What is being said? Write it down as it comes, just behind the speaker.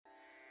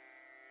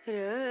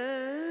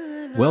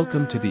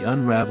Welcome to the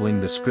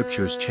Unraveling the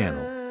Scriptures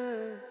channel.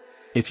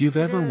 If you've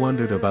ever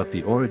wondered about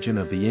the origin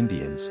of the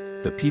Indians,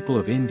 the people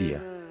of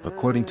India,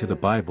 according to the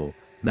Bible,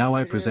 now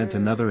I present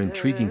another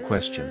intriguing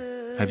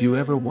question. Have you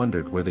ever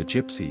wondered where the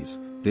Gypsies,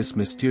 this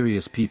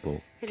mysterious people,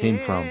 came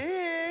from?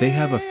 They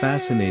have a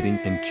fascinating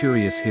and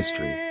curious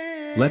history.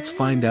 Let's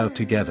find out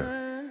together.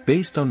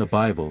 Based on the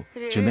Bible,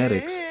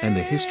 genetics, and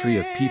the history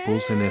of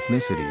peoples and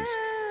ethnicities,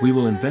 we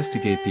will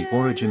investigate the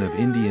origin of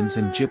Indians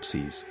and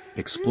Gypsies,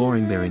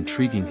 exploring their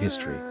intriguing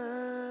history.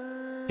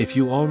 If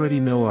you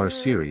already know our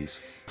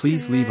series,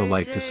 please leave a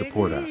like to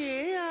support us.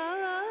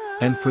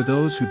 And for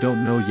those who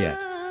don't know yet,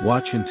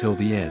 watch until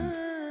the end.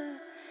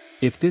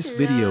 If this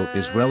video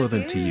is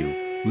relevant to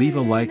you, leave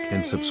a like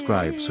and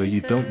subscribe so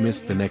you don't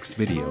miss the next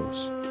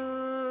videos.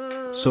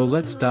 So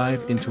let's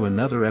dive into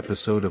another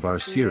episode of our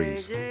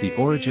series, The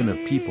Origin of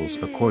Peoples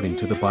According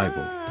to the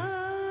Bible.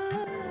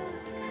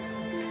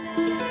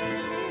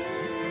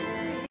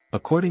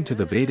 According to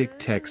the Vedic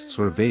texts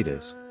or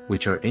Vedas,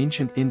 which are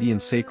ancient Indian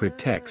sacred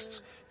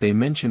texts, they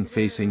mention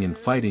facing and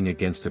fighting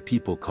against a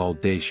people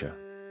called Desha.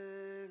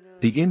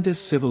 The Indus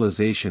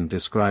civilization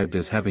described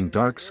as having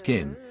dark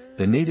skin,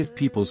 the native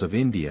peoples of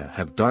India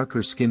have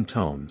darker skin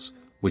tones,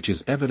 which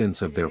is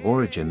evidence of their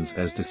origins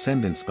as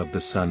descendants of the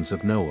sons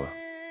of Noah.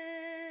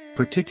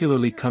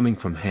 Particularly coming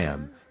from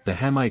Ham, the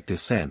Hamite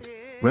descent,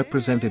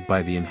 represented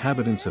by the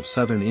inhabitants of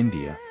southern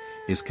India,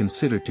 is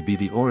considered to be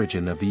the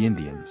origin of the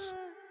Indians.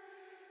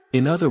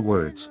 In other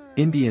words,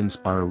 Indians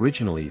are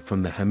originally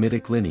from the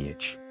Hamitic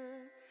lineage.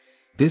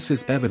 This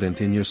is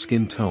evident in your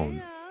skin tone.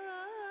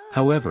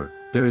 However,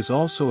 there is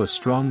also a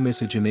strong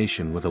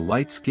miscegenation with a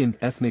light-skinned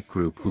ethnic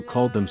group who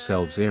called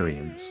themselves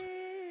Aryans.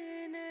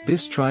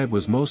 This tribe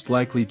was most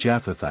likely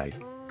Japhethite,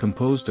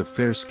 composed of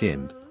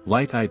fair-skinned,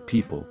 light-eyed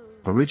people,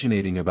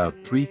 originating about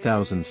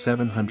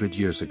 3,700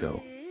 years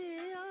ago.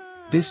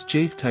 This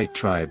Japhethite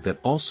tribe that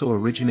also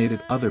originated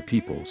other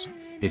peoples.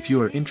 If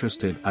you are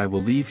interested, I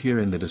will leave here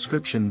in the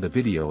description the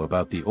video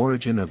about the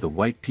origin of the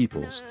white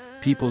peoples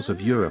of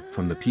Europe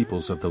from the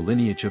peoples of the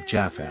lineage of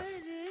Japheth.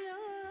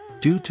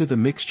 Due to the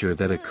mixture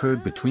that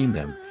occurred between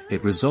them,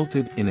 it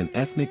resulted in an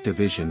ethnic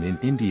division in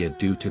India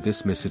due to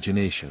this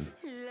miscegenation.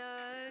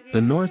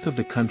 The north of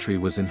the country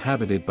was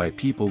inhabited by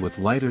people with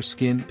lighter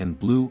skin and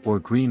blue or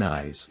green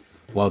eyes,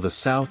 while the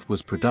south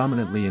was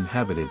predominantly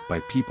inhabited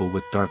by people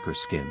with darker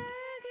skin.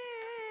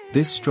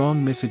 This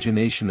strong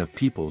miscegenation of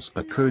peoples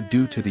occurred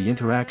due to the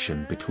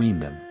interaction between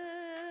them.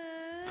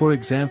 For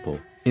example,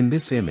 in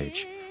this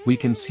image, we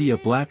can see a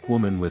black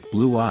woman with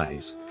blue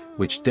eyes,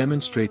 which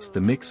demonstrates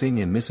the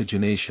mixing and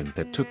miscegenation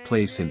that took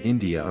place in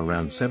India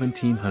around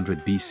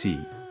 1700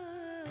 BC.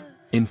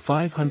 In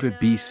 500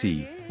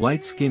 BC,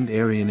 light-skinned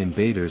Aryan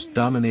invaders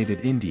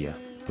dominated India,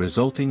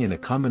 resulting in a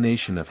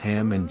combination of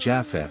Ham and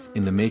Japheth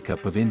in the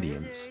makeup of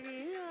Indians.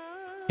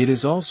 It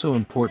is also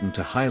important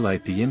to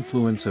highlight the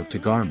influence of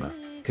Togarma,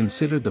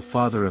 considered the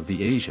father of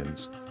the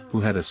Asians,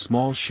 who had a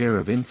small share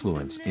of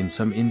influence in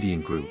some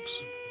Indian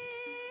groups.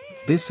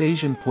 This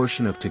Asian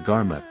portion of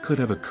Togarma could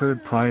have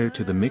occurred prior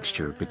to the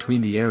mixture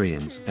between the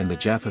Aryans and the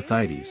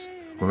Japhethites,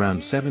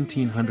 around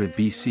 1700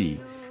 BC,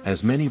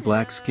 as many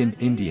black-skinned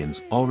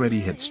Indians already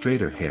had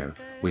straighter hair,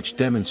 which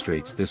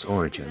demonstrates this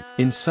origin.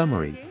 In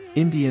summary,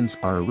 Indians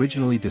are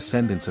originally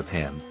descendants of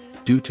Ham,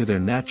 due to their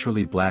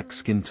naturally black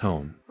skin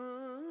tone.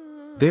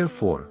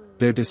 Therefore,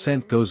 their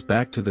descent goes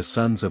back to the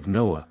sons of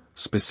Noah,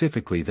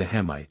 specifically the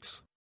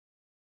Hamites.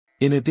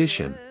 In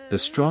addition, the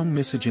strong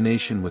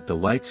miscegenation with the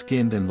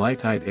light-skinned and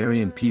light-eyed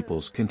Aryan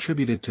peoples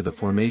contributed to the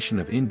formation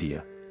of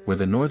India, where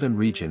the northern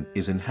region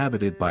is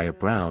inhabited by a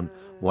brown,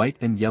 white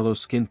and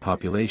yellow-skinned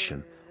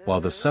population, while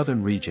the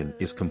southern region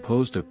is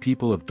composed of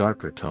people of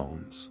darker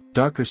tones,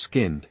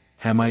 darker-skinned,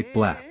 Hamite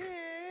black.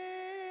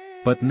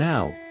 But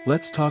now,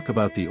 let's talk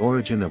about the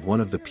origin of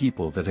one of the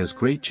people that has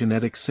great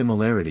genetic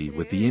similarity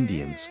with the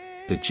Indians,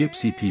 the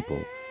Gypsy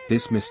people,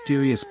 this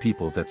mysterious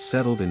people that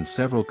settled in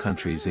several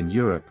countries in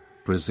Europe,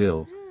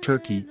 Brazil,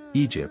 Turkey,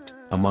 Egypt,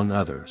 among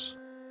others.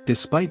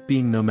 Despite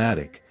being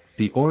nomadic,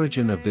 the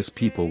origin of this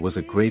people was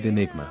a great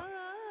enigma.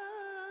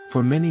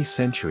 For many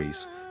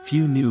centuries,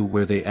 few knew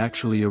where they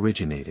actually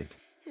originated.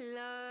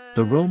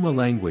 The Roma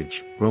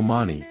language,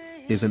 Romani,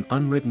 is an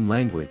unwritten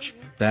language,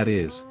 that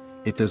is,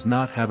 it does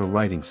not have a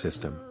writing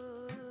system.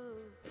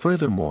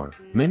 Furthermore,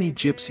 many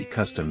gypsy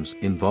customs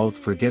involved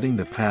forgetting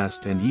the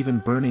past and even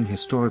burning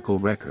historical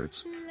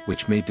records,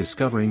 which made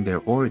discovering their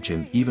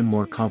origin even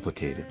more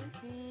complicated.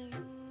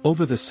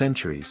 Over the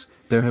centuries,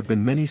 there have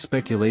been many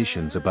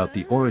speculations about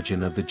the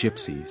origin of the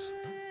Gypsies.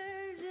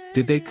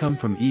 Did they come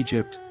from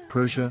Egypt,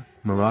 Persia,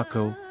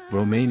 Morocco,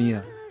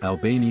 Romania,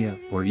 Albania,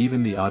 or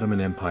even the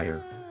Ottoman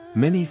Empire?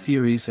 Many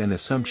theories and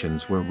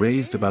assumptions were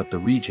raised about the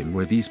region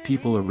where these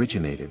people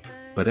originated,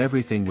 but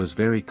everything was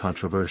very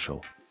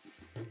controversial.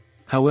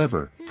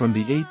 However, from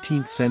the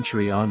 18th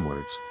century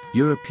onwards,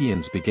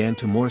 Europeans began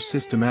to more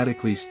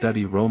systematically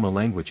study Roma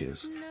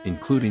languages,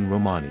 including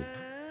Romani.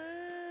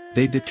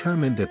 They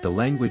determined that the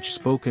language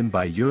spoken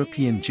by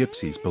European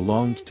Gypsies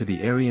belonged to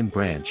the Aryan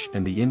branch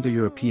and the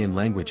Indo-European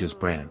languages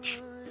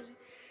branch.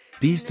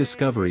 These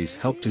discoveries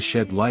help to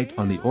shed light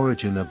on the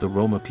origin of the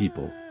Roma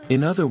people.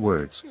 In other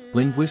words,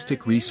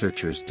 linguistic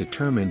researchers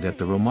determined that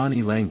the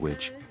Romani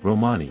language,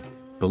 Romani,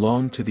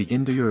 belonged to the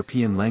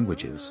Indo-European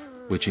languages,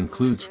 which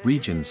includes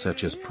regions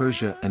such as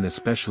Persia and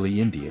especially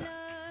India.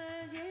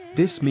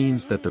 This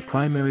means that the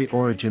primary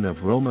origin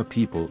of Roma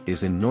people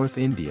is in North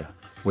India,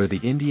 where the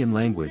Indian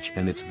language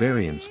and its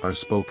variants are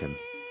spoken.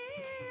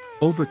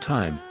 Over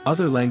time,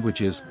 other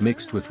languages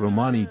mixed with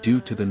Romani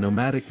due to the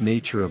nomadic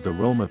nature of the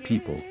Roma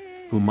people,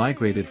 who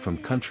migrated from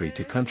country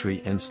to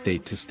country and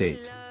state to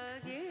state.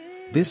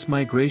 This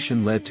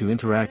migration led to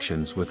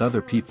interactions with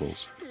other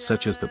peoples,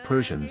 such as the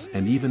Persians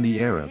and even the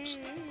Arabs,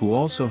 who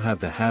also have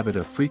the habit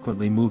of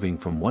frequently moving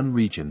from one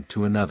region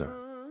to another.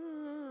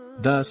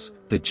 Thus,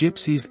 the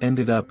Gypsies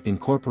ended up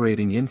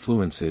incorporating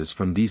influences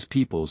from these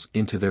peoples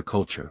into their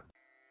culture.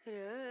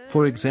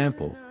 For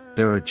example,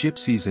 there are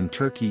Gypsies in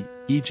Turkey,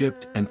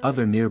 Egypt and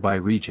other nearby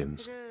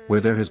regions,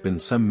 where there has been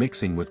some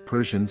mixing with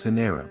Persians and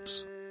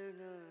Arabs.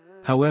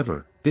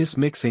 However, this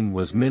mixing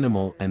was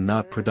minimal and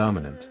not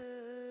predominant.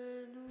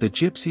 The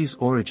Gypsies'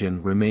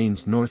 origin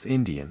remains North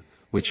Indian,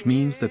 which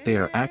means that they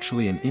are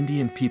actually an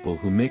Indian people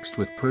who mixed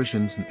with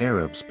Persians and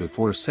Arabs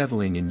before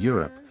settling in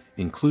Europe,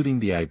 including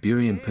the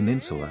Iberian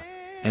Peninsula,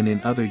 and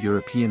in other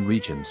European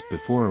regions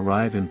before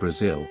arriving in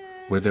Brazil,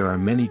 where there are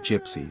many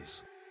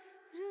Gypsies.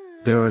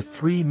 There are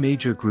three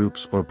major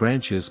groups or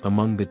branches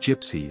among the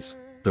Gypsies: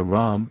 the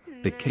Rom,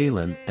 the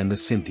Kalan and the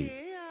Sinti.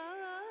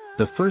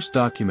 The first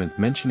document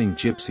mentioning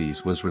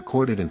Gypsies was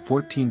recorded in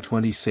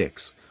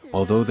 1426,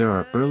 although there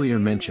are earlier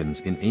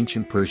mentions in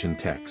ancient Persian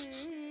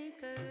texts.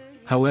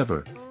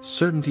 However,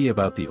 certainty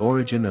about the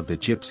origin of the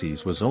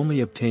Gypsies was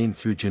only obtained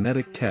through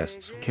genetic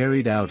tests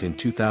carried out in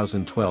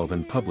 2012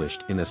 and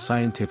published in a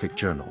scientific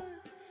journal.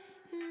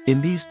 In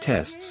these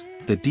tests,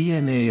 the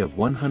DNA of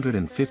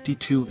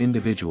 152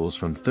 individuals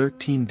from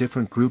 13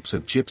 different groups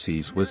of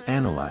Gypsies was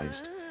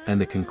analyzed, and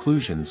the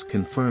conclusions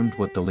confirmed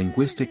what the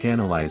linguistic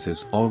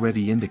analyses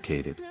already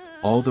indicated.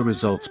 All the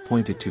results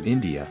pointed to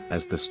India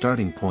as the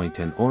starting point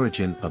and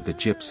origin of the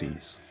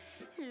Gypsies.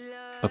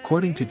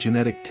 According to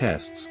genetic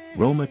tests,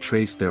 Roma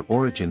trace their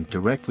origin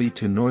directly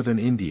to northern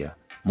India,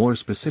 more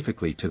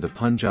specifically to the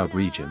Punjab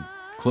region,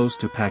 close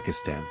to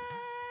Pakistan.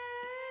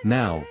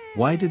 Now,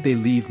 why did they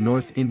leave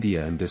North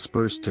India and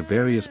disperse to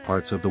various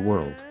parts of the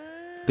world?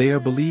 They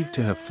are believed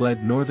to have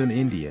fled northern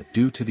India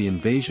due to the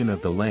invasion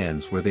of the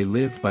lands where they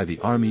lived by the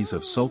armies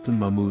of Sultan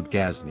Mahmud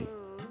Ghazni.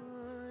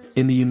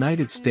 In the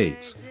United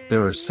States,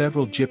 there are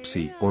several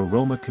Gypsy or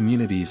Roma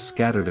communities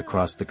scattered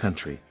across the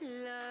country.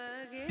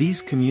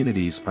 These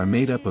communities are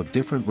made up of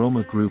different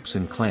Roma groups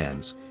and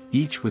clans,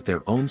 each with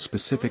their own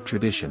specific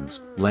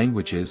traditions,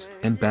 languages,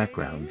 and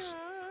backgrounds.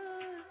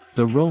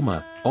 The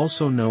Roma,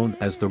 also known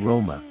as the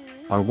Roma,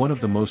 are one of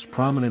the most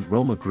prominent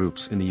Roma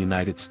groups in the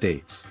United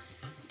States.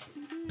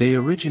 They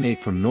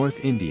originate from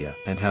North India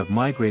and have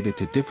migrated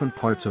to different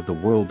parts of the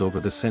world over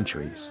the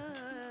centuries.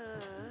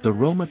 The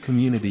Roma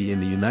community in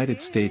the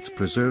United States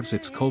preserves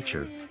its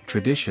culture,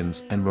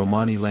 traditions and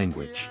Romani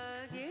language.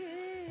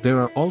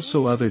 There are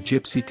also other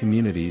Gypsy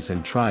communities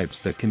and tribes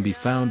that can be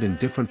found in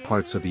different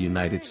parts of the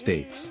United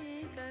States.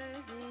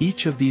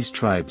 Each of these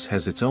tribes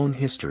has its own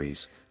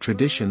histories,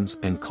 traditions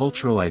and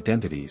cultural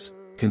identities,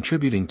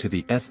 contributing to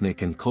the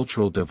ethnic and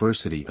cultural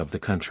diversity of the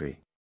country.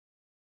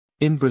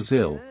 In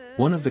Brazil,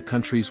 one of the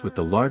countries with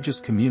the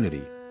largest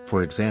community,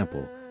 for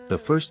example, the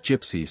first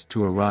Gypsies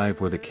to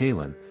arrive were the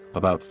Kalan,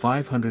 about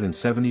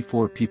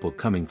 574 people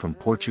coming from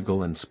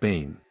Portugal and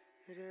Spain.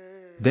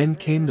 Then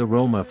came the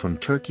Roma from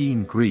Turkey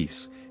and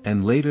Greece,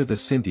 and later the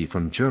Sinti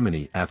from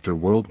Germany after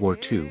World War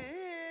II.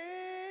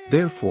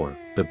 Therefore,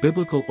 the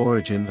biblical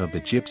origin of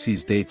the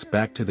Gypsies dates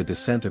back to the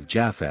descent of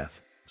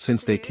Japheth,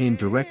 since they came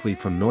directly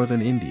from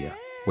northern India,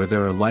 where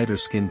there are lighter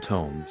skin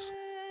tones.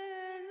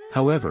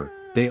 However,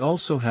 they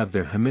also have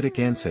their Hamitic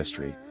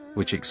ancestry,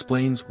 which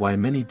explains why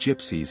many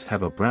Gypsies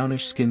have a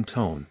brownish skin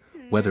tone,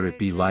 whether it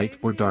be light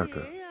or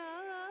darker.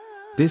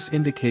 This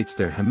indicates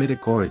their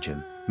Hamitic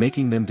origin,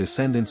 making them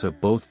descendants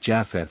of both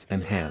Japheth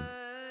and Ham.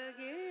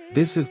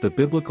 This is the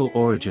biblical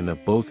origin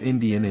of both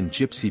Indian and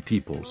Gypsy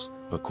peoples,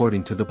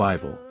 according to the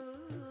Bible.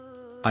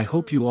 I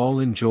hope you all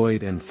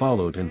enjoyed and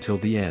followed until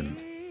the end.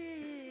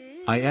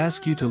 I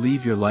ask you to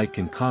leave your like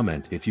and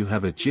comment if you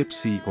have a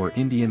Gypsy or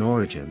Indian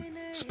origin,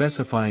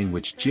 specifying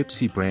which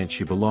Gypsy branch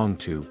you belong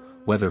to,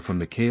 whether from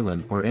the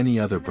Kalan or any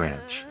other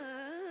branch.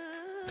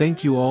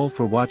 Thank you all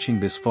for watching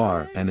this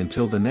far, and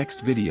until the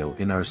next video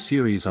in our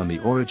series on the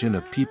origin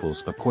of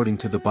peoples according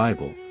to the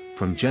Bible,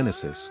 from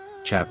Genesis,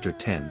 chapter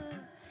 10.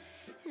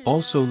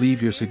 Also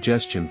leave your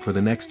suggestion for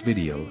the next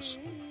videos.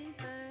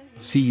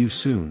 See you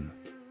soon.